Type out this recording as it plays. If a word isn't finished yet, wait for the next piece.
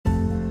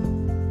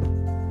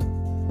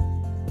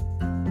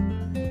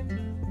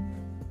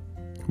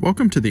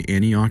Welcome to the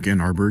Antioch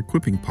Ann Arbor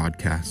Equipping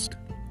Podcast.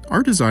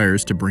 Our desire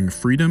is to bring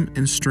freedom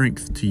and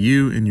strength to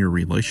you in your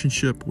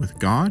relationship with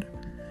God,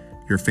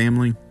 your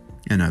family,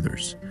 and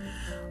others.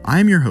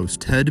 I am your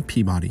host, Ted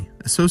Peabody,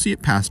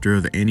 Associate Pastor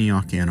of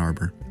Antioch Ann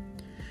Arbor.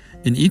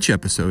 In each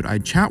episode, I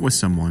chat with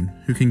someone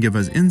who can give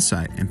us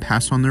insight and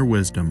pass on their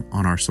wisdom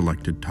on our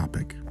selected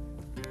topic.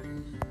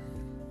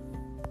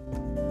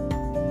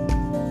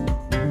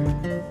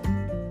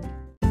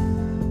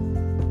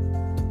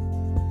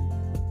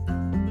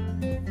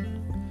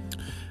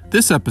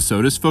 This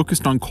episode is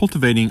focused on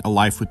cultivating a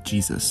life with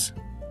Jesus.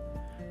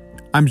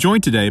 I'm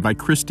joined today by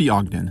Christy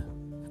Ogden.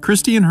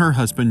 Christy and her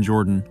husband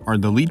Jordan are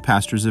the lead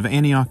pastors of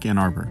Antioch Ann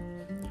Arbor.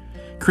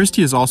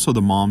 Christy is also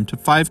the mom to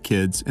 5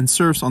 kids and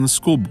serves on the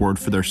school board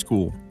for their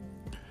school.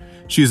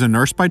 She is a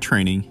nurse by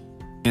training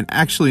and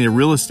actually a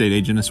real estate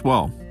agent as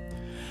well.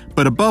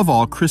 But above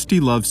all,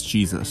 Christy loves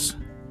Jesus.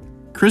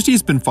 Christy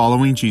has been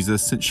following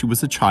Jesus since she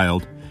was a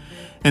child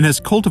and has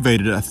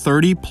cultivated a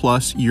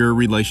 30-plus year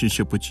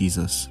relationship with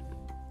Jesus.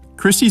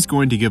 Christy's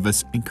going to give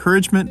us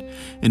encouragement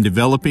in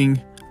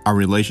developing our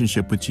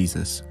relationship with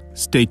Jesus.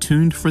 Stay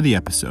tuned for the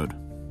episode.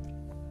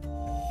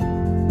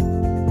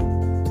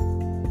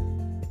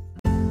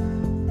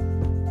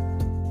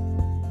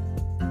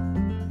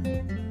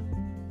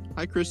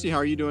 Hi, Christy. How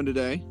are you doing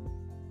today?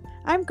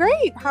 I'm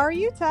great. How are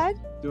you, Ted?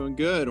 Doing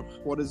good.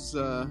 What has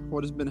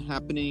been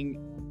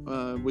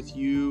happening with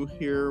you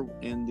here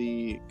in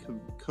the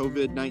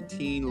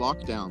COVID-19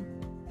 lockdown?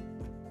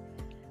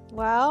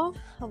 Well,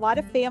 a lot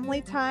of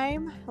family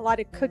time, a lot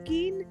of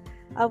cooking,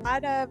 a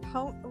lot of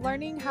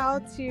learning how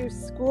to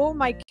school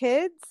my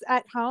kids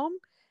at home,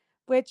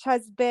 which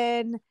has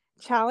been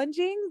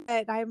challenging,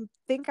 but I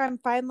think I'm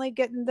finally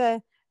getting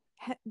the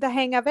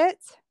hang of it.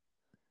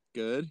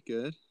 Good.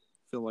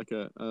 Feel like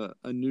a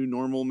new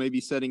normal maybe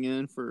setting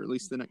in for at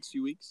least the next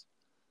few weeks?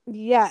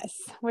 Yes,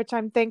 which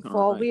I'm thankful.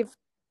 All right. We've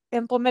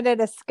implemented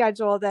a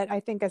schedule that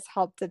I think has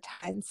helped a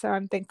ton, so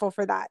I'm thankful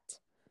for that.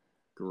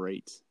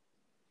 Great.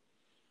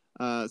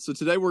 So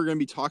today we're going to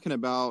be talking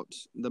about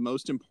the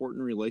most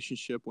important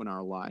relationship in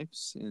our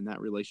lives, and that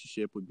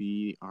relationship would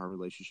be our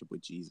relationship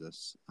with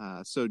Jesus.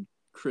 So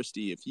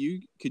Christy,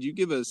 could you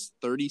give us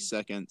 30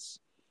 seconds,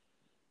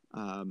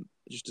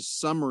 just a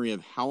summary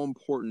of how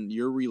important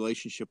your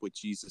relationship with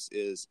Jesus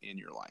is in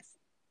your life?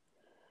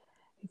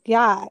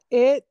 Yeah,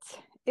 it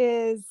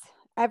is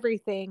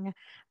everything.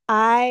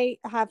 I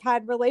have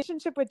had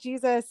relationship with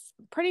Jesus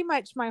pretty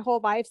much my whole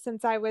life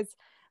since I was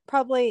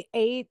probably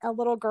 8, a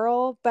little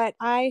girl, but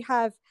I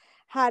have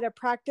had a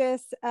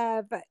practice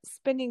of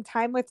spending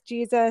time with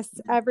Jesus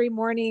every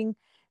morning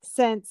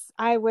since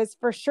I was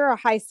for sure a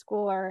high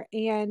schooler.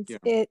 And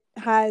It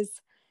has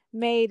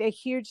made a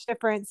huge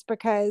difference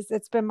because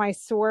it's been my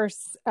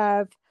source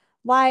of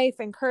life,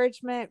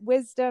 encouragement,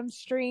 wisdom,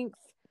 strength,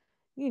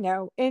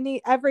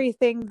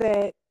 everything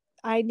that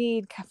I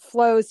need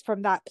flows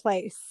from that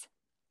place.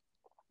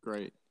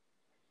 Great.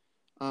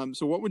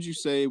 So what would you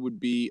say would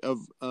be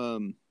of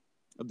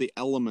the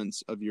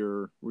elements of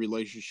your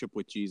relationship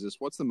with Jesus?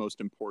 What's the most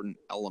important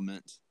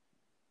element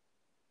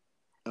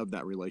of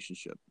that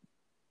relationship?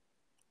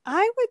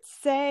 I would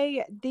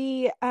say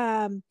the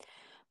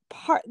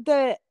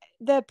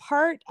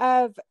part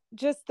of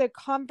just the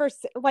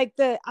like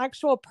the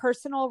actual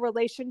personal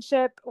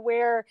relationship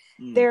where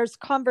there's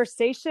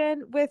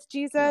conversation with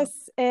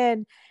Jesus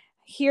and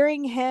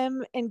hearing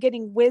him and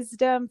getting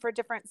wisdom for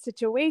different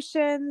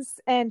situations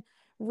and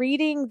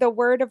reading the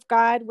Word of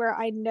God where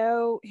I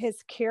know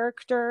his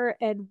character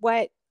and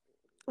what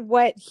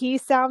he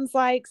sounds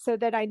like so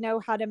that I know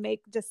how to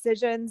make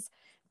decisions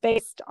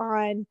based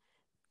on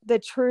the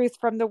truth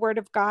from the Word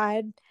of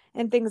God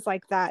and things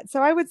like that.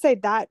 So I would say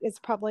that is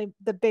probably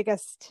the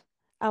biggest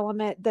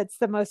element that's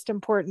the most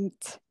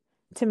important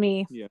to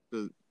me. Yeah.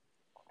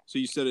 So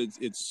you said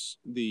it's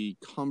the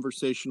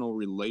conversational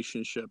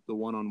relationship, the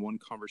one-on-one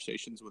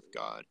conversations with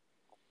God.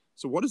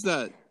 So what does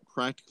that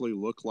practically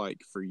look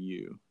like for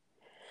you?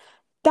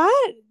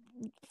 That,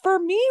 for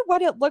me,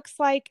 what it looks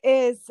like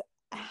is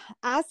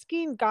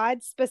asking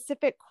God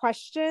specific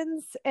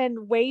questions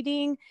and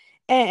waiting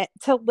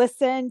to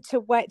listen to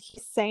what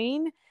he's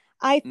saying.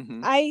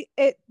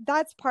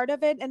 That's part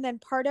of it. And then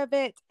part of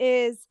it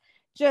is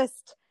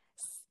just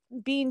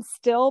being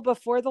still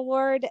before the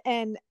Lord.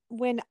 And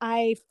when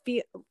I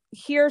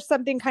hear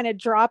something kind of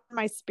drop in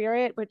my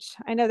spirit, which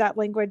I know that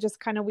language is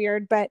kind of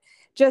weird, but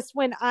just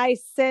when I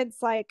sense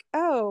like,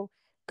 oh,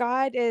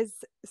 God is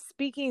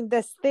speaking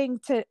this thing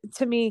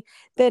to me,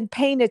 then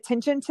paying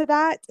attention to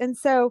that. And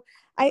so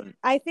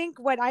I think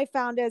what I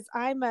found is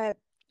I'm a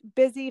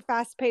busy,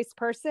 fast-paced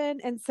person.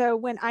 And so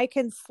when I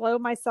can slow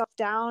myself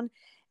down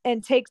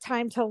and take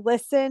time to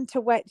listen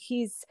to what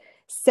he's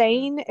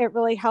saying, it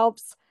really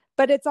helps.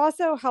 But it's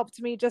also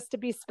helped me just to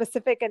be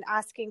specific and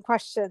asking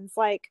questions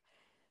like,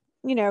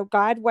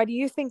 God, what do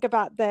you think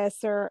about this?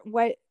 Or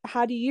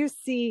how do you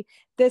see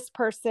this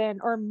person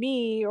or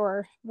me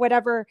or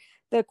whatever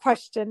the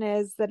question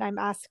is that I'm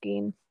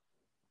asking?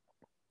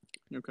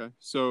 Okay.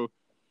 So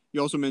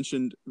you also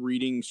mentioned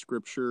reading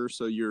scripture.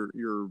 So you're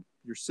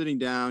sitting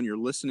down, you're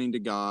listening to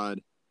God,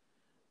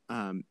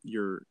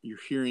 you're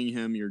hearing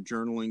Him, you're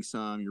journaling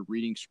some, you're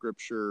reading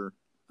Scripture.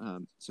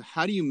 So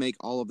how do you make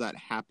all of that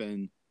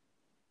happen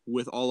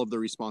with all of the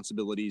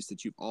responsibilities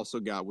that you've also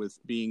got with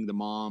being the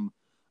mom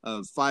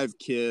of 5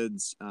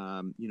 kids?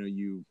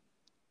 You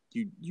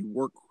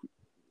work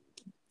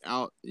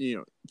out,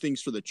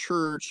 things for the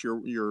church.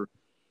 You're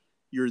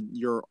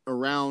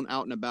around,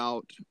 out and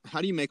about.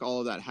 How do you make all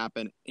of that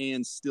happen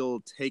and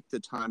still take the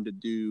time to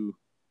do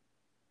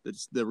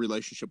the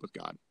relationship with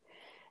God?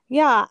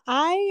 Yeah,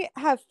 I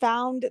have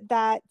found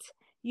that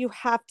you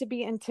have to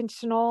be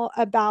intentional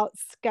about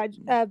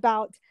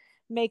about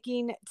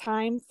making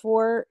time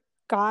for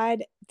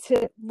God,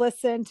 to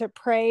listen, to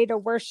pray, to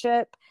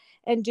worship,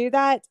 and do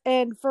that.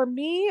 And for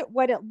me,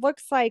 what it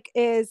looks like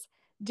is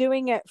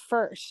doing it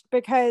first,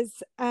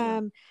 because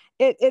Yeah.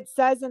 it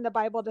says in the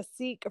Bible to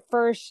seek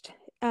first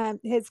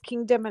his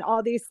kingdom, and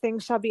all these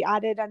things shall be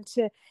added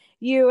unto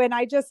you. And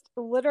I just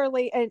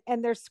literally,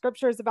 and there's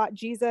scriptures about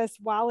Jesus,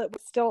 while it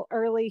was still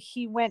early,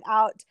 he went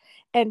out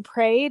and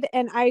prayed.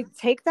 And I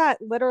take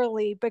that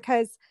literally,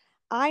 because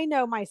I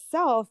know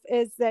myself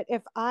is that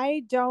if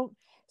I don't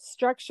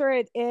structure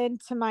it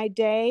into my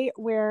day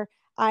where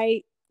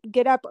I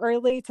get up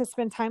early to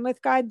spend time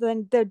with God,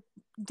 then the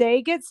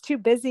day gets too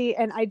busy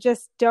and I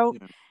just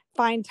don't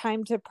find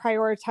time to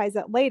prioritize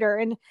it later.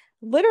 And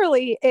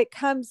literally, it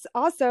comes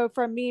also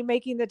from me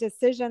making the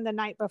decision the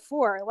night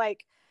before,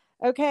 like,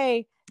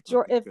 okay,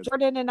 if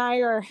Jordan and I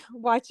are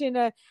watching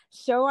a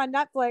show on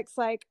Netflix,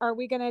 like, are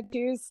we going to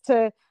choose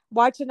to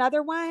watch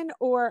another one,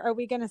 or are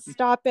we going to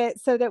stop it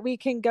so that we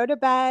can go to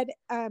bed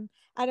at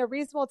a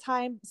reasonable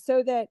time,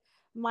 so that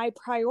my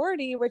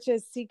priority, which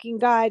is seeking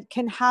God,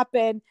 can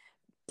happen,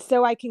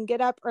 so I can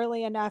get up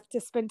early enough to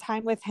spend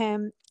time with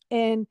him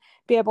and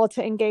be able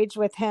to engage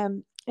with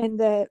him in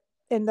the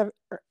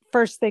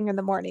first thing in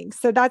the morning.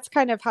 So that's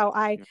kind of how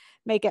I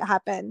make it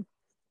happen.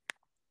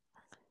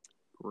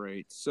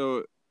 Great.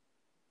 So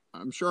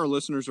I'm sure our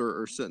listeners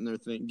are sitting there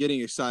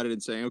getting excited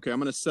and saying, okay, I'm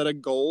going to set a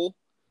goal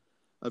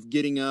of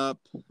getting up.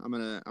 I'm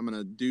going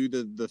to do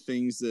the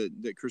things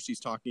that Christy's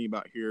talking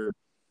about here.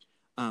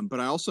 But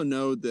I also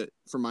know that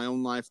for my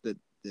own life that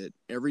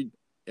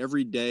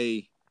every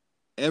day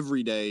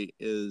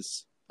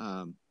is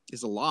a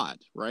lot,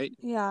 right?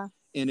 Yeah.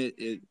 And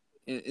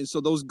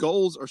so those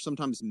goals are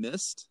sometimes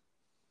missed.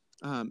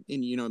 And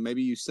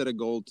maybe you set a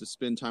goal to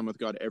spend time with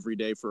God every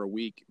day for a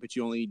week, but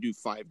you only do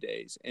 5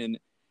 days. And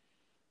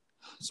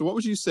so what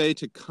would you say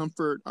to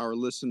comfort our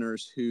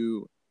listeners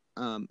who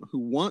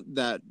want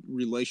that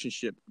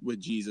relationship with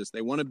Jesus?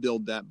 They want to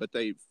build that, but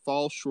they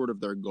fall short of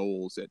their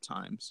goals at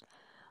times.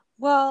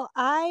 Well,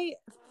 I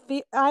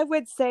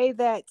would say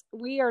that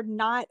we are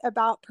not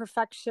about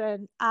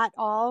perfection at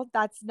all.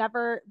 That's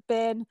never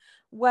been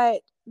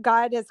what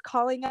God is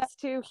calling us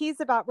to. He's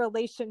about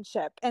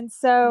relationship. And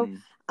so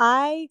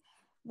I've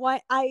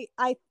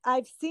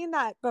seen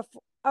that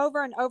before,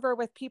 over and over,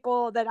 with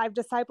people that I've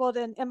discipled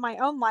in my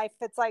own life.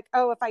 It's like,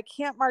 oh, if I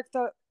can't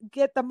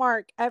get the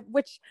mark,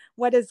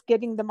 what is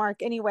getting the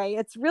mark anyway?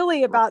 It's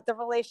really about the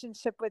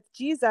relationship with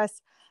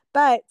Jesus.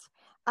 But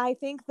I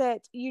think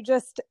that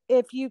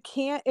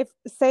if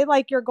say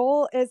like your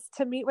goal is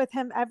to meet with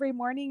him every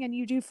morning and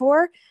you do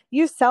 4,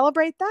 you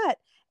celebrate that.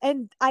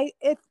 And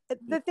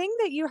the thing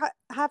that you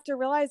have to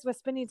realize with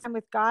spending time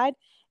with God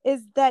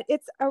is that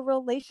it's a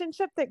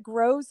relationship that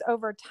grows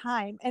over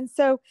time. And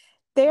so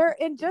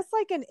and just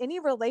like in any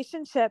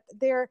relationship,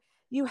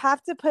 you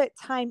have to put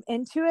time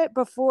into it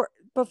before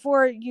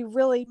you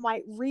really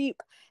might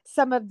reap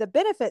some of the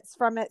benefits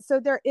from it. So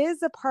there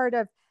is a part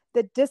of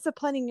the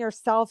disciplining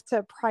yourself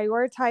to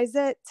prioritize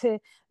it, to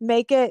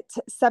make it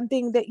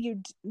something that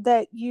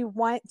you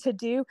want to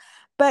do.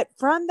 But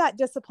from that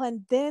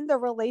discipline, then the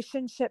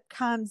relationship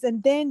comes,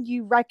 and then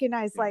you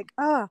recognize like,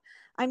 oh,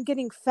 I'm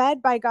getting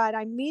fed by God.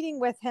 I'm meeting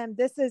with him.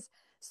 This is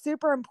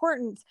super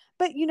important.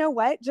 But you know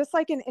what? Just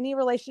like in any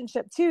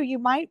relationship too, you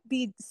might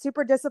be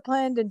super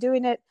disciplined and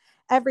doing it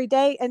every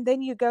day, and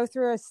then you go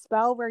through a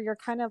spell where you're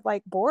kind of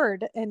like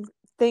bored and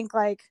think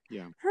like,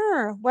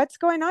 what's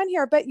going on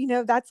here? But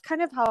that's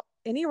kind of how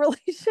any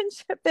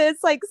relationship is,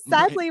 like,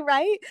 sadly,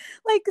 right?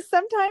 Like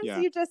sometimes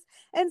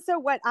and so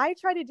what I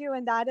try to do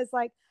in that is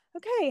like,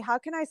 okay, how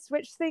can I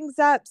switch things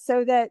up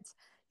so that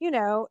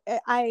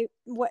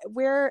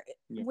where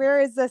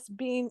is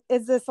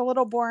this a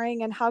little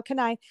boring, and how can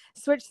I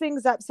switch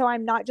things up so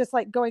I'm not just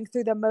like going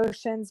through the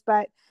motions,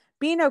 but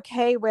being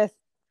okay with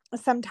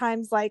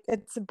sometimes like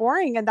it's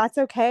boring, and that's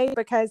okay,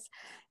 because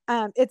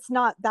it's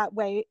not that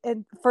way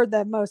for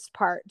the most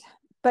part,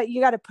 but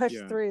you got to push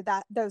through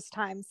those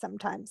times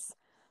sometimes.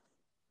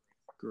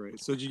 Great.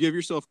 So do you give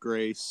yourself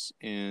grace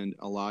and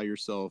allow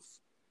yourself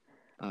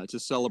to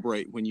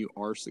celebrate when you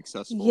are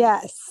successful?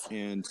 Yes.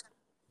 And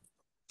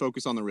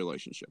focus on the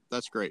relationship.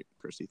 That's great,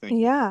 Christy. Thank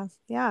you.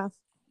 Yeah.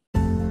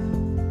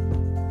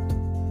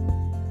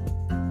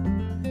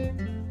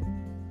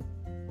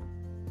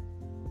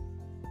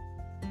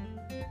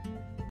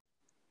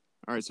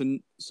 All right.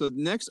 So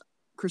next,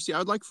 Christy, I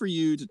would like for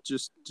you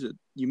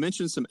you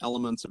mentioned some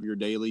elements of your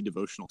daily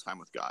devotional time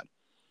with God.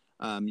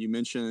 You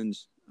mentioned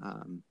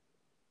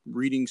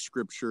reading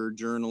scripture,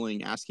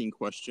 journaling, asking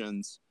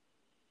questions.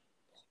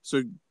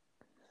 So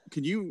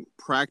could you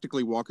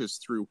practically walk us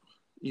through,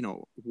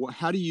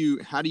 how do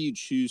you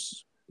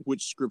choose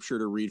which scripture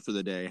to read for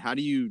the day? How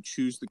do you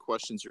choose the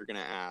questions you're going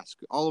to ask?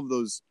 All of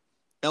those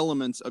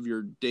elements of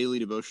your daily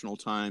devotional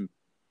time.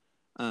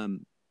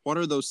 What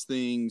are those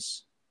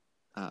things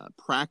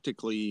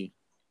practically,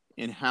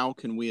 and how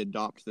can we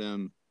adopt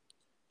them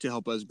to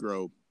help us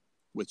grow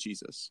with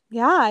Jesus?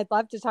 Yeah, I'd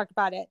love to talk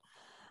about it.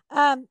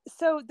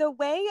 So the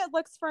way it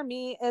looks for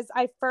me is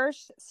I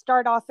first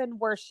start off in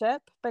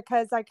worship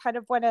because I kind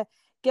of want to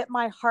get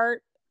my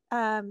heart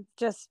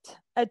just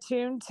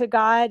attuned to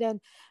God and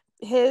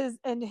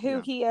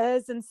who he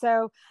is. And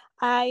so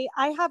I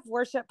have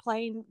worship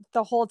playing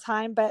the whole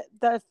time, but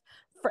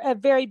for a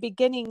very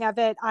beginning of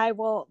it, I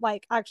will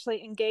like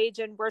actually engage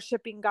in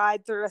worshiping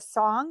God through a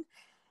song.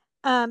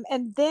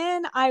 And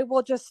then I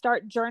will just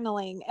start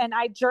journaling, and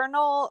I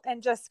journal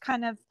and just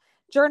kind of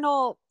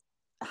journal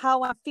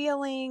how I'm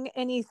feeling,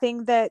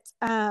 anything that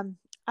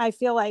I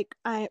feel like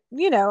I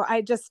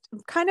just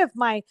kind of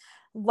my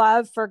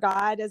love for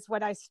God is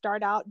what I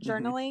start out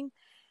journaling.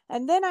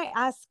 And then I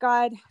ask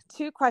God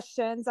two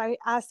questions. I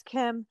ask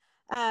him,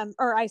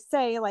 or I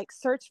say, like,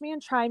 search me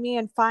and try me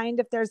and find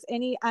if there's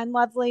any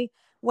unlovely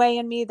way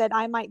in me that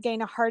I might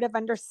gain a heart of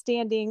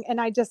understanding.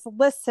 And I just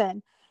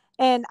listen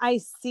and I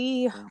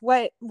see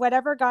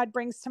whatever God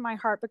brings to my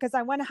heart, because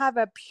I want to have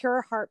a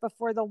pure heart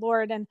before the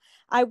Lord. And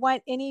I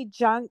want any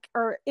junk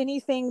or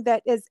anything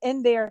that is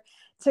in there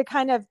to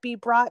kind of be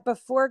brought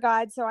before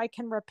God so I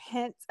can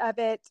repent of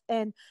it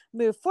and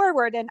move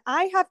forward. And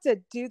I have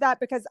to do that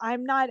because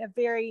I'm not a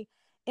very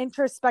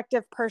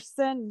introspective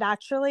person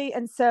naturally.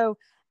 And so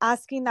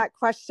asking that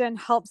question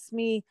helps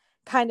me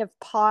kind of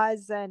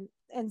pause and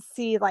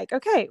see, like,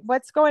 okay,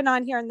 what's going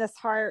on here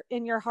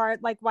in your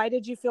heart? Like, why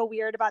did you feel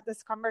weird about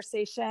this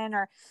conversation,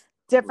 or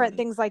different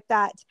things like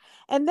that?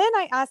 And then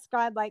I ask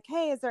God, like,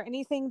 hey, is there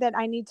anything that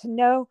I need to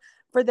know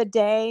for the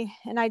day?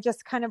 And I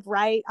just kind of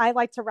write. I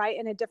like to write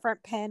in a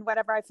different pen,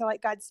 whatever I feel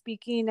like God's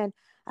speaking. And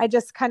I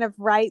just kind of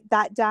write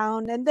that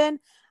down. And then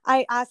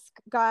I ask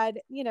God,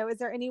 is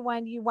there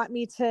anyone you want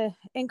me to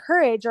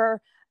encourage,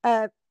 or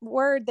a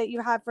word that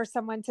you have for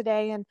someone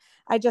today? And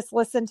I just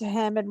listen to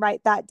him and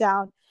write that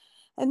down.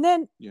 And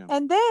then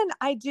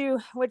I do,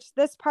 which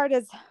this part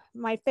is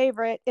my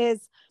favorite,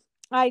 is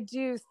I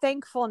do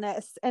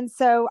thankfulness. And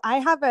so I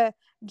have a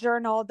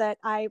journal that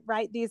I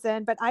write these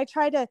in, but I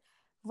try to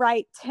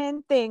write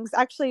 10 things.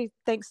 Actually,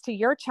 thanks to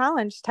your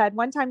challenge, Ted.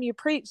 One time you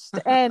preached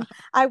and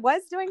I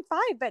was doing 5,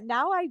 but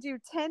now I do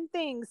 10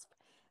 things.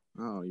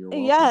 Oh, you're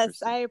welcome. Yes,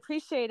 Christy. I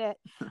appreciate it.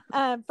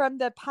 From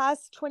the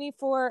past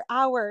 24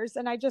 hours.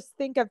 And I just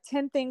think of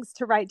 10 things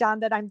to write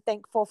down that I'm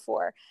thankful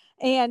for.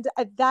 And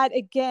that,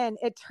 again,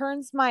 it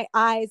turns my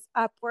eyes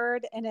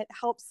upward, and it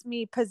helps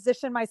me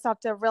position myself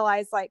to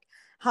realize, like,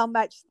 how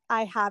much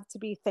I have to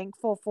be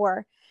thankful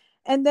for.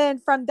 And then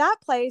from that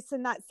place,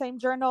 in that same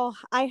journal,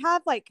 I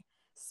have like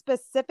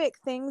specific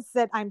things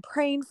that I'm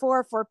praying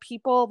for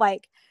people.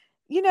 Like,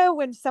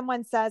 when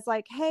someone says,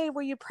 like, hey,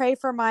 will you pray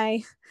for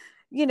my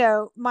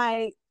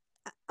my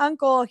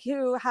uncle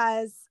who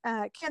has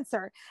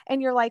cancer,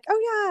 and you're like, oh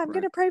yeah, I'm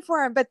going to pray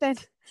for him. But then,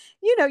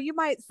 you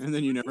might, and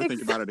then you never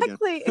think about it again.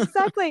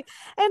 Exactly.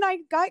 And I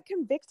got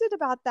convicted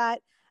about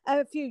that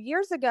a few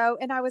years ago.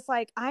 And I was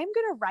like, I'm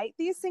going to write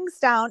these things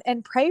down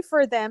and pray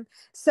for them,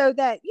 so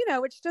that,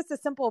 it's just a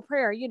simple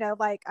prayer,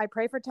 like I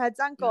pray for Ted's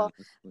uncle,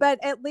 but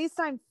at least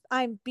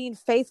I'm being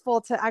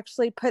faithful to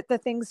actually put the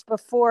things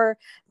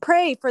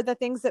pray for the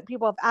things that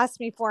people have asked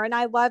me for. And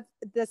I love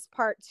this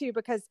part too,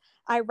 because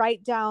I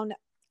write down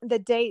the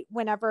date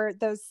whenever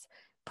those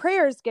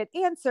prayers get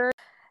answered.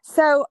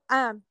 So,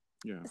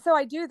 so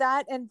I do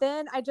that. And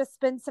then I just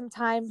spend some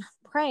time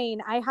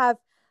praying. I have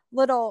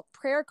little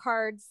prayer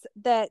cards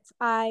that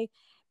I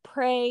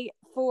pray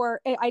for.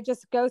 I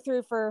just go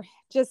through for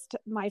just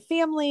my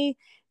family,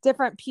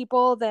 different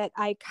people that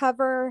I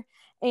cover.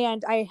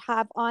 And I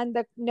have on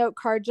the note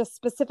card just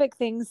specific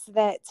things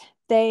that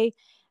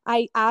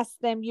I ask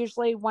them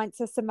usually once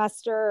a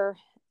semester, or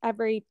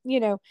every,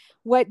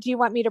 what do you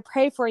want me to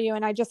pray for you?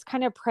 And I just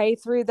kind of pray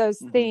through those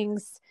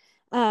things,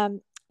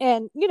 and,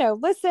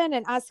 listen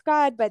and ask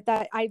God, but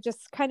that I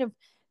just kind of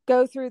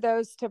go through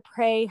those to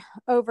pray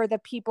over the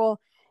people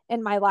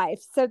in my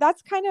life. So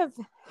that's kind of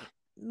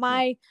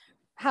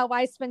how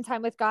I spend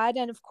time with God.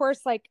 And of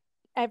course, like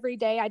every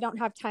day, I don't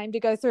have time to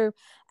go through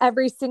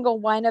every single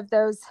one of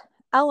those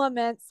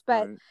elements,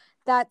 but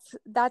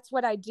that's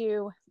what I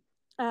do,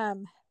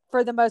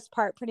 for the most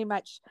part, pretty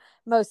much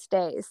most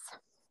days.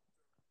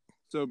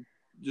 So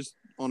just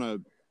on a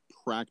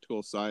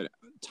practical side,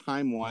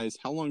 time-wise,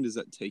 how long does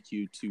that take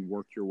you to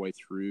work your way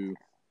through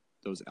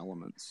those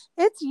elements?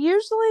 It's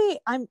usually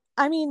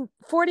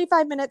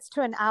 45 minutes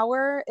to an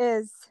hour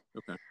is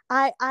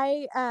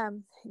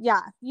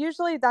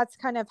usually that's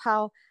kind of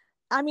how,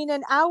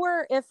 an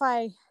hour if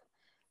I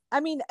I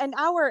mean, an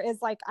hour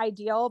is like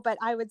ideal, but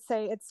I would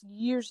say it's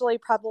usually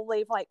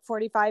probably like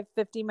 45,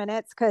 50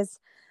 minutes because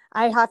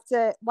I have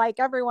to, like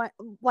everyone,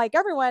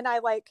 I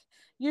like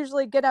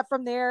usually get up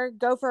from there,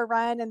 go for a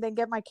run, and then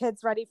get my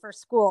kids ready for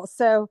school.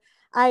 So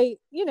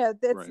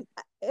that's Right.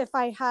 if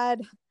I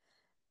had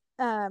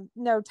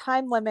no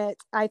time limit,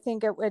 I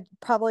think it would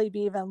probably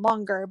be even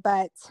longer,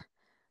 but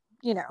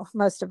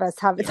most of us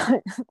have a Yeah.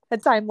 time, a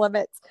time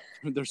limit.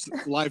 There's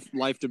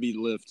life to be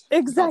lived outside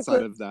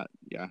Exactly. of that.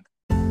 Yeah.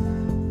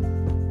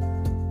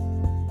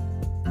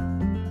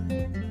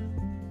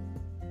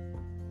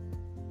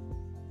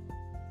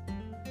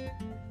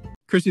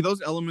 Christy,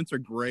 those elements are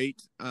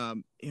great. I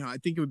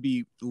think it would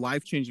be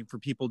life changing for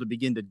people to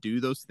begin to do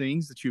those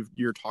things that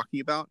you're talking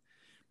about.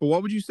 But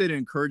what would you say to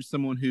encourage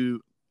someone who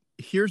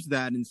hears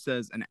that and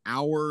says an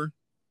hour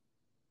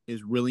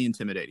is really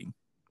intimidating?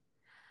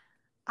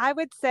 I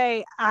would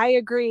say I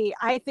agree.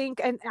 I think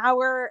an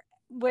hour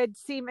would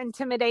seem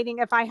intimidating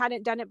if I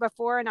hadn't done it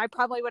before. And I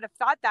probably would have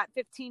thought that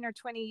 15 or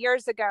 20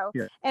 years ago.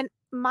 Yeah. And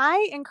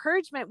my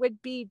encouragement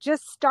would be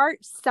just start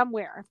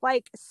somewhere.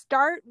 Like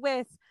start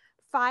with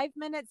 5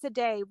 minutes a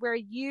day where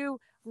you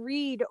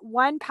read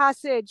one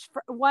passage,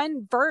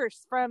 one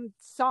verse from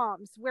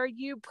Psalms, where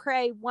you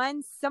pray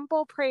one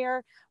simple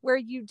prayer, where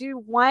you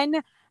do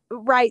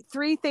write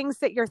three things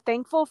that you're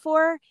thankful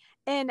for.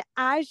 And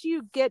as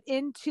you get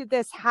into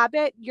this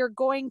habit, you're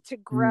going to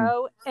Mm,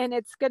 grow and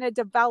it's going to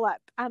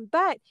develop.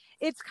 But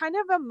it's kind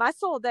of a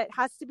muscle that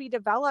has to be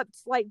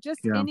developed, like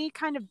just yeah. any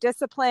kind of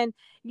discipline.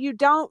 You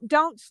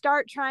don't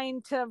start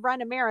trying to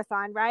run a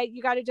marathon, right?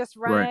 You got to just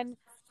Right. run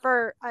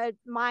for a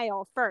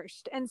mile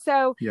first. And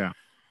so Yeah.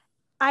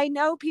 I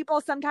know people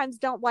sometimes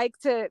don't like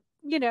to,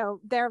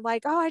 they're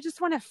like, oh, I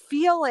just want to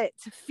feel it,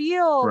 to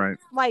feel Right.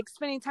 like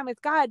spending time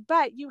with God.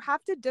 But you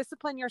have to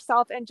discipline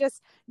yourself and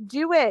just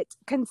do it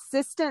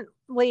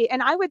consistently.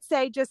 And I would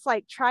say just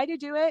like try to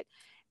do it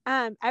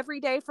every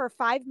day for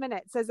 5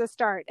 minutes as a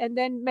start. And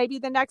then maybe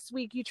the next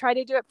week you try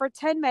to do it for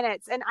 10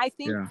 minutes. And I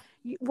think Yeah.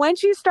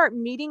 once you start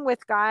meeting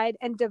with God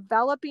and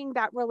developing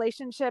that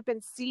relationship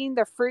and seeing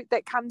the fruit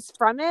that comes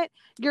from it,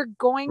 you're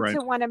going Right.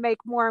 to want to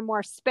make more and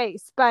more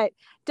space. But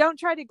don't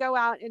try to go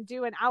out and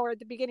do an hour at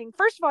the beginning.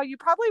 First of all, you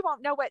probably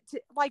won't know what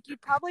to like. You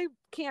probably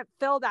can't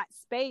fill that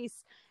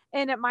space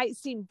and it might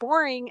seem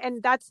boring,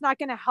 and that's not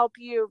going to help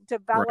you Right.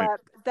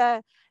 develop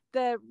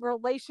the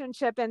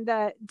relationship and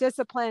the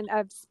discipline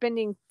of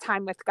spending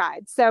time with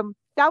God. So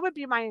that would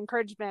be my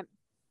encouragement.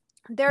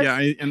 There's Yeah.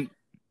 And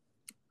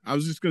I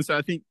was just going to say,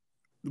 I think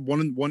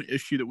one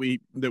issue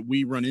that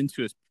we run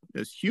into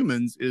as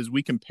humans is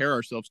we compare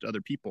ourselves to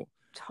other people,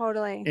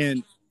 totally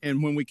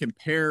and when we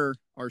compare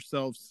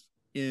ourselves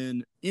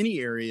in any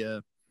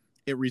area,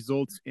 it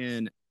results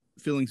in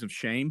feelings of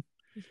shame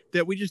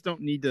that we just don't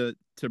need to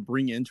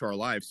bring into our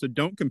lives. So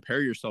don't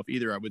compare yourself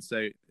either. I would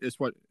say is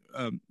what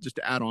just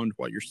to add on to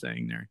what you're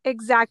saying there.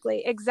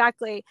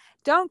 exactly.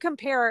 Don't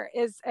compare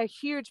is a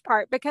huge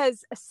part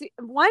because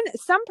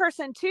some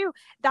person too,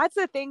 that's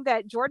the thing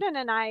that Jordan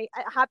and I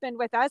happened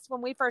with us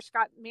when we first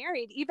got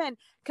married, even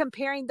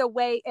comparing the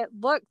way it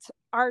looked,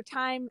 our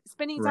time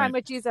spending time Right.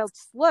 with Jesus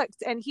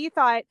looked. And he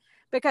thought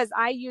because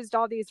I used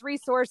all these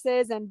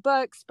resources and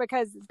books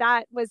because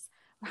that was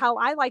how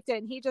I liked it,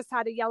 and he just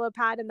had a yellow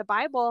pad in the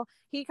Bible,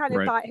 he kind of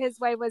Right. thought his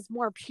way was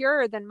more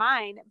pure than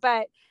mine.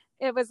 But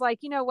it was like,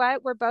 you know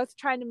what? We're both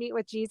trying to meet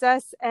with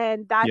Jesus,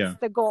 and that's Yeah.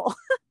 the goal.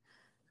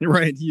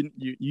 Right. You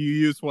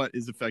use what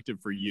is effective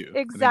for you. I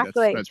think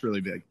Exactly. that's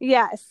really big.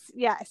 Yes.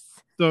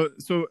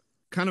 So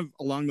kind of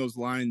along those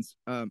lines,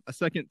 a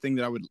second thing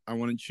that I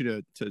wanted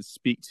you to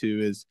speak to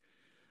is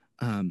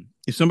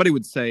if somebody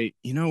would say,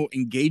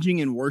 engaging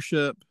in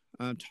worship,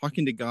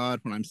 talking to God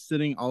when I'm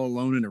sitting all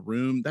alone in a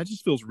room, that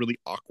just feels really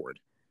awkward.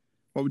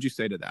 What would you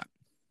say to that?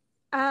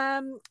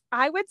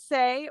 I would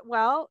say,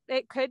 well,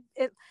 it could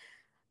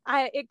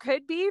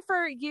be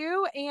for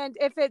you, and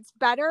if it's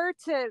better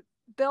to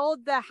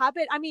build the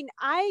habit. I mean,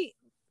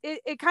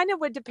 it kind of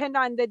would depend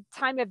on the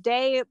time of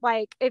day.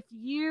 Like if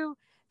you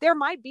there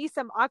might be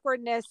some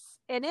awkwardness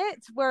in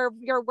it where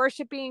you're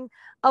worshiping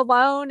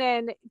alone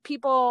and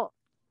people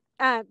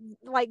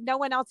like no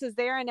one else is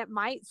there and it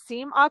might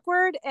seem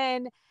awkward,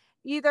 and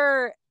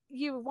either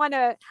you want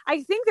to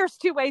I think there's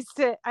two ways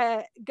to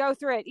go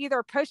through it: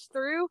 either push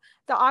through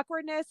the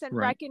awkwardness and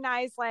Right.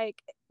 recognize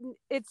like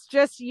it's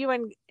just you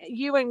and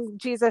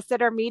Jesus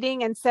that are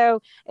meeting, and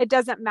so it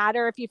doesn't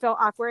matter if you feel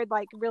awkward,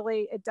 like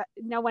really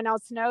no one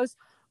else knows.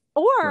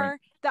 Right. Or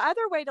the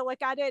other way to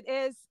look at it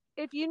is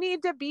if you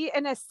need to be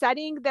in a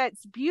setting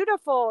that's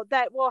beautiful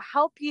that will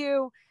help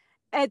you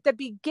at the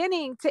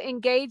beginning to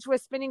engage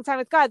with spending time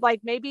with God. Like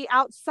maybe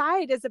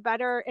outside is a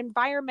better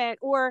environment,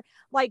 or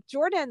like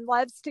Jordan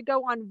loves to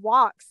go on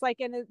walks. Like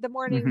in the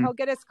morning, Mm-hmm. he'll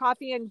get his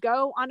coffee and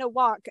go on a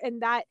walk,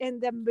 and that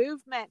in the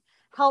movement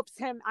helps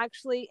him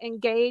actually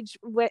engage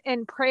in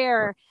Right.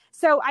 prayer.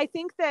 So I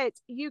think that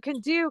you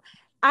can do.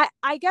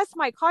 I guess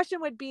my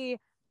caution would be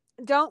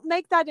don't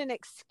make that an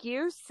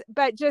excuse,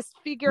 but just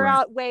figure Right.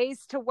 out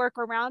ways to work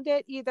around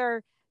it.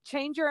 Either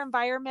change your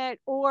environment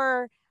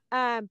or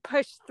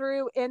push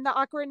through in the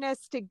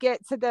awkwardness to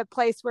get to the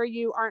place where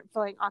you aren't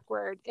feeling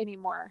awkward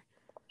anymore.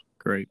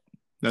 Great.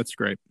 That's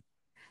great.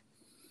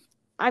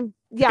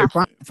 Yeah.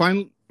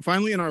 Okay,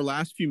 finally, in our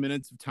last few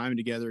minutes of time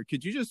together,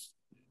 could you just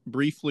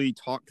briefly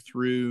talk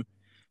through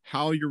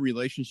how your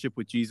relationship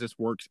with Jesus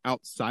works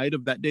outside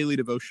of that daily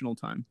devotional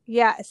time?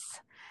 Yes.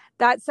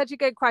 That's such a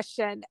good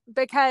question,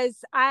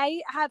 because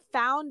I have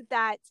found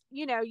that,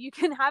 you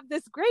can have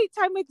this great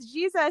time with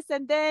Jesus,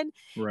 and then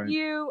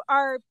you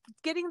are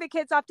getting the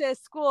kids off to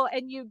school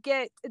and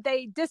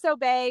they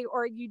disobey,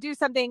 or you do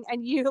something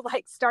and you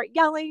like start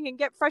yelling and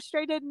get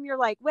frustrated, and you're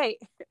like, wait,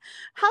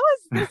 how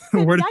is this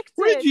connected?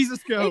 Where did Jesus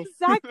go?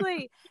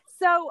 Exactly.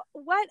 So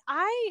what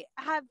I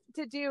have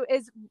to do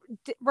is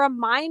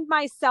remind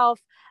myself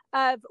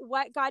of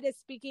what God is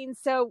speaking.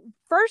 So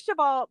first of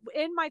all,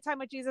 in my time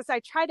with Jesus, I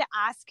try to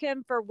ask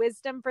him for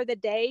wisdom for the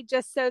day,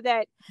 just so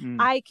that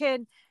I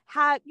can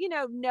have,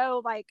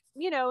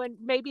 and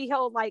maybe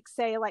he'll like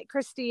say like,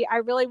 Christy, I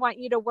really want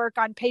you to work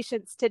on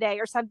patience today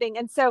or something.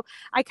 And so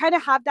I kind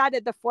of have that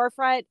at the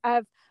forefront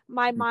of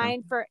my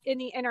mind for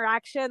any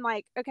interaction,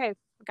 like, okay,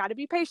 got to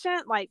be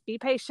patient, like be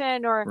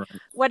patient, or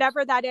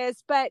whatever that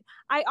is. But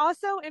I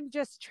also am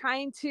just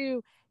trying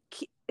to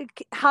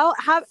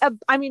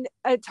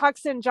it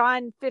talks in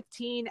John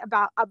 15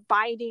 about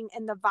abiding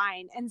in the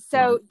vine. And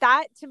so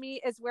that to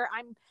me is where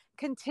I'm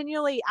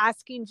continually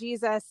asking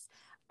Jesus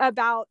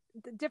about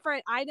the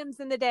different items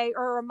in the day,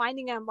 or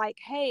reminding him like,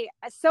 hey,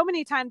 so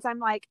many times I'm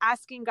like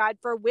asking God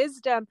for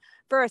wisdom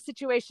for a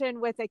situation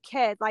with a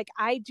kid. Like,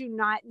 I do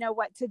not know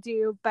what to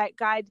do, but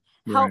God,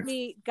 help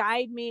me,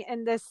 guide me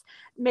in this,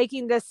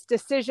 making this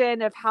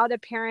decision of how to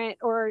parent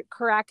or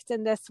correct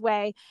in this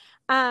way.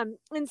 And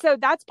so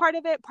that's part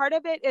of it. Part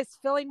of it is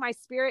filling my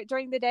spirit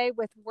during the day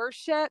with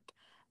worship,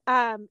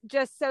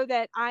 just so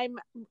that I'm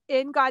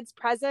in God's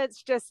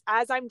presence, just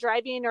as I'm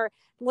driving, or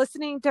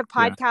listening to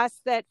podcasts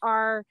that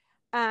are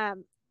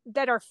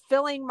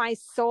filling my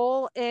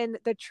soul in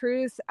the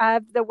truth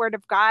of the Word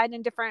of God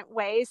in different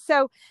ways.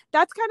 So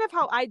that's kind of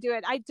how I do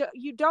it.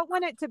 You don't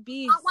want it to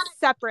be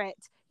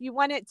separate. You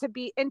want it to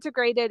be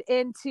integrated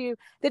into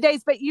the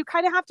days, but you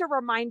kind of have to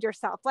remind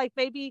yourself. Like,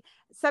 maybe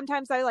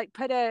sometimes I like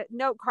put a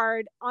note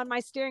card on my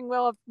steering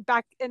wheel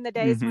back in the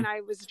days when I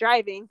was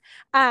driving,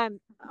 on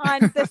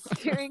the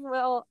steering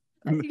wheel.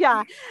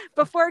 Yeah.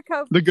 Before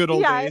COVID, the good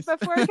old days.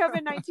 Before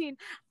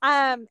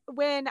COVID-19,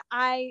 when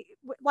I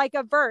like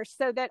a verse,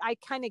 so that I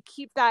kind of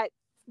keep that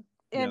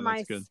in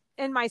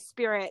my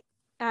spirit.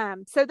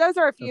 So those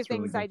are a few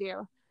things I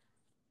do.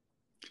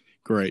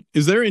 Great.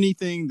 Is there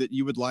anything that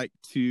you would like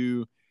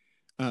to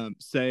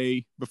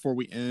say before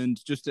we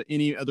end? Just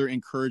any other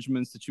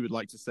encouragements that you would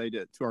like to say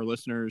to our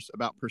listeners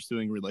about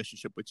pursuing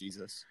relationship with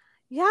Jesus?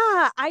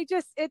 Yeah,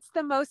 it's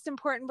the most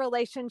important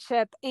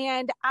relationship.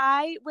 And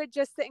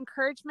the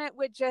encouragement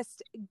would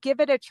just give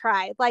it a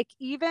try. Like,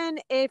 even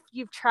if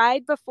you've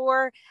tried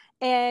before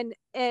and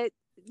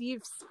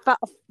you've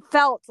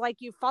felt like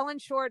you've fallen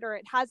short, or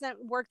it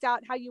hasn't worked out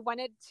how you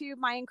wanted to,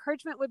 my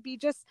encouragement would be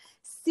just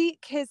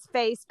seek his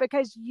face,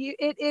 because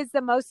it is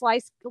the most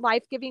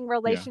life-giving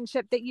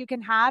relationship that you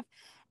can have.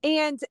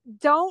 And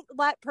don't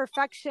let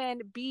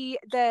perfection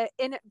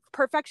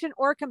perfection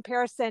or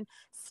comparison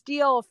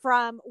steal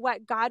from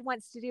what God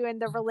wants to do in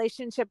the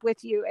relationship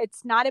with you.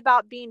 It's not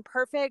about being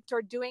perfect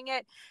or doing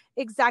it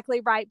exactly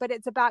right, but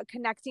it's about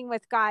connecting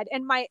with God.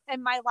 And my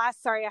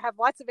last, sorry, I have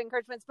lots of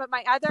encouragements, but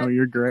my other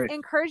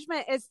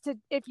encouragement is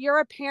if you're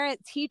a parent,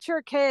 teach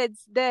your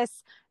kids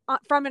this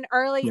from an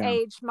early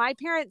age. My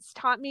parents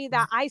taught me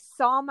that. I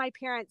saw my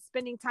parents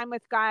spending time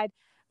with God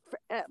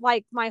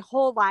like my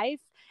whole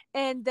life.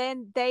 And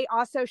then they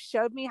also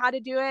showed me how to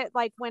do it,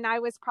 like when I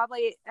was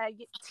probably a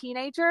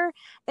teenager.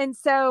 And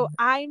so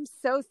I'm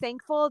so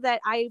thankful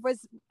that I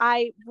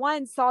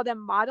saw them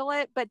model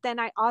it, but then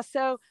I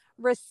also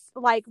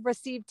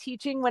received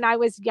teaching when I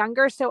was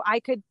younger, so I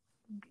could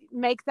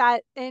make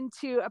that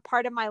into a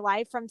part of my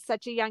life from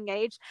such a young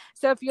age.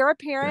 So if you're a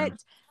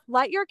parent,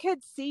 let your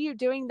kids see you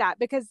doing that,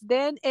 because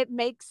then it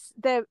makes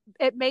the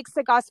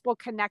gospel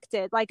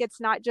connected. Like, it's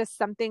not just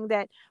something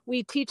that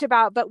we teach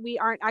about, but we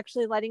aren't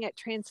actually letting it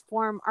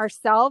transform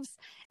ourselves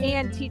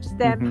and teach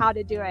them how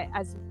to do it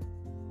as.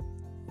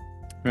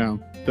 Yeah,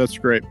 that's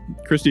great.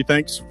 Christy,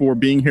 thanks for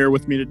being here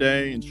with me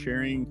today and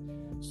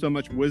sharing so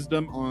much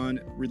wisdom on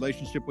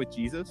relationship with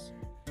Jesus.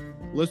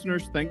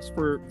 Listeners, thanks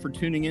for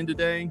tuning in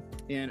today.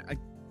 And I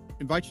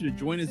invite you to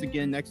join us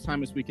again next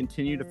time as we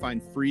continue to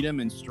find freedom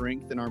and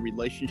strength in our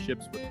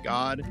relationships with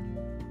God,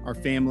 our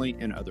family,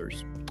 and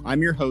others.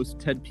 I'm your host,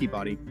 Ted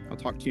Peabody. I'll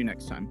talk to you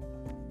next time.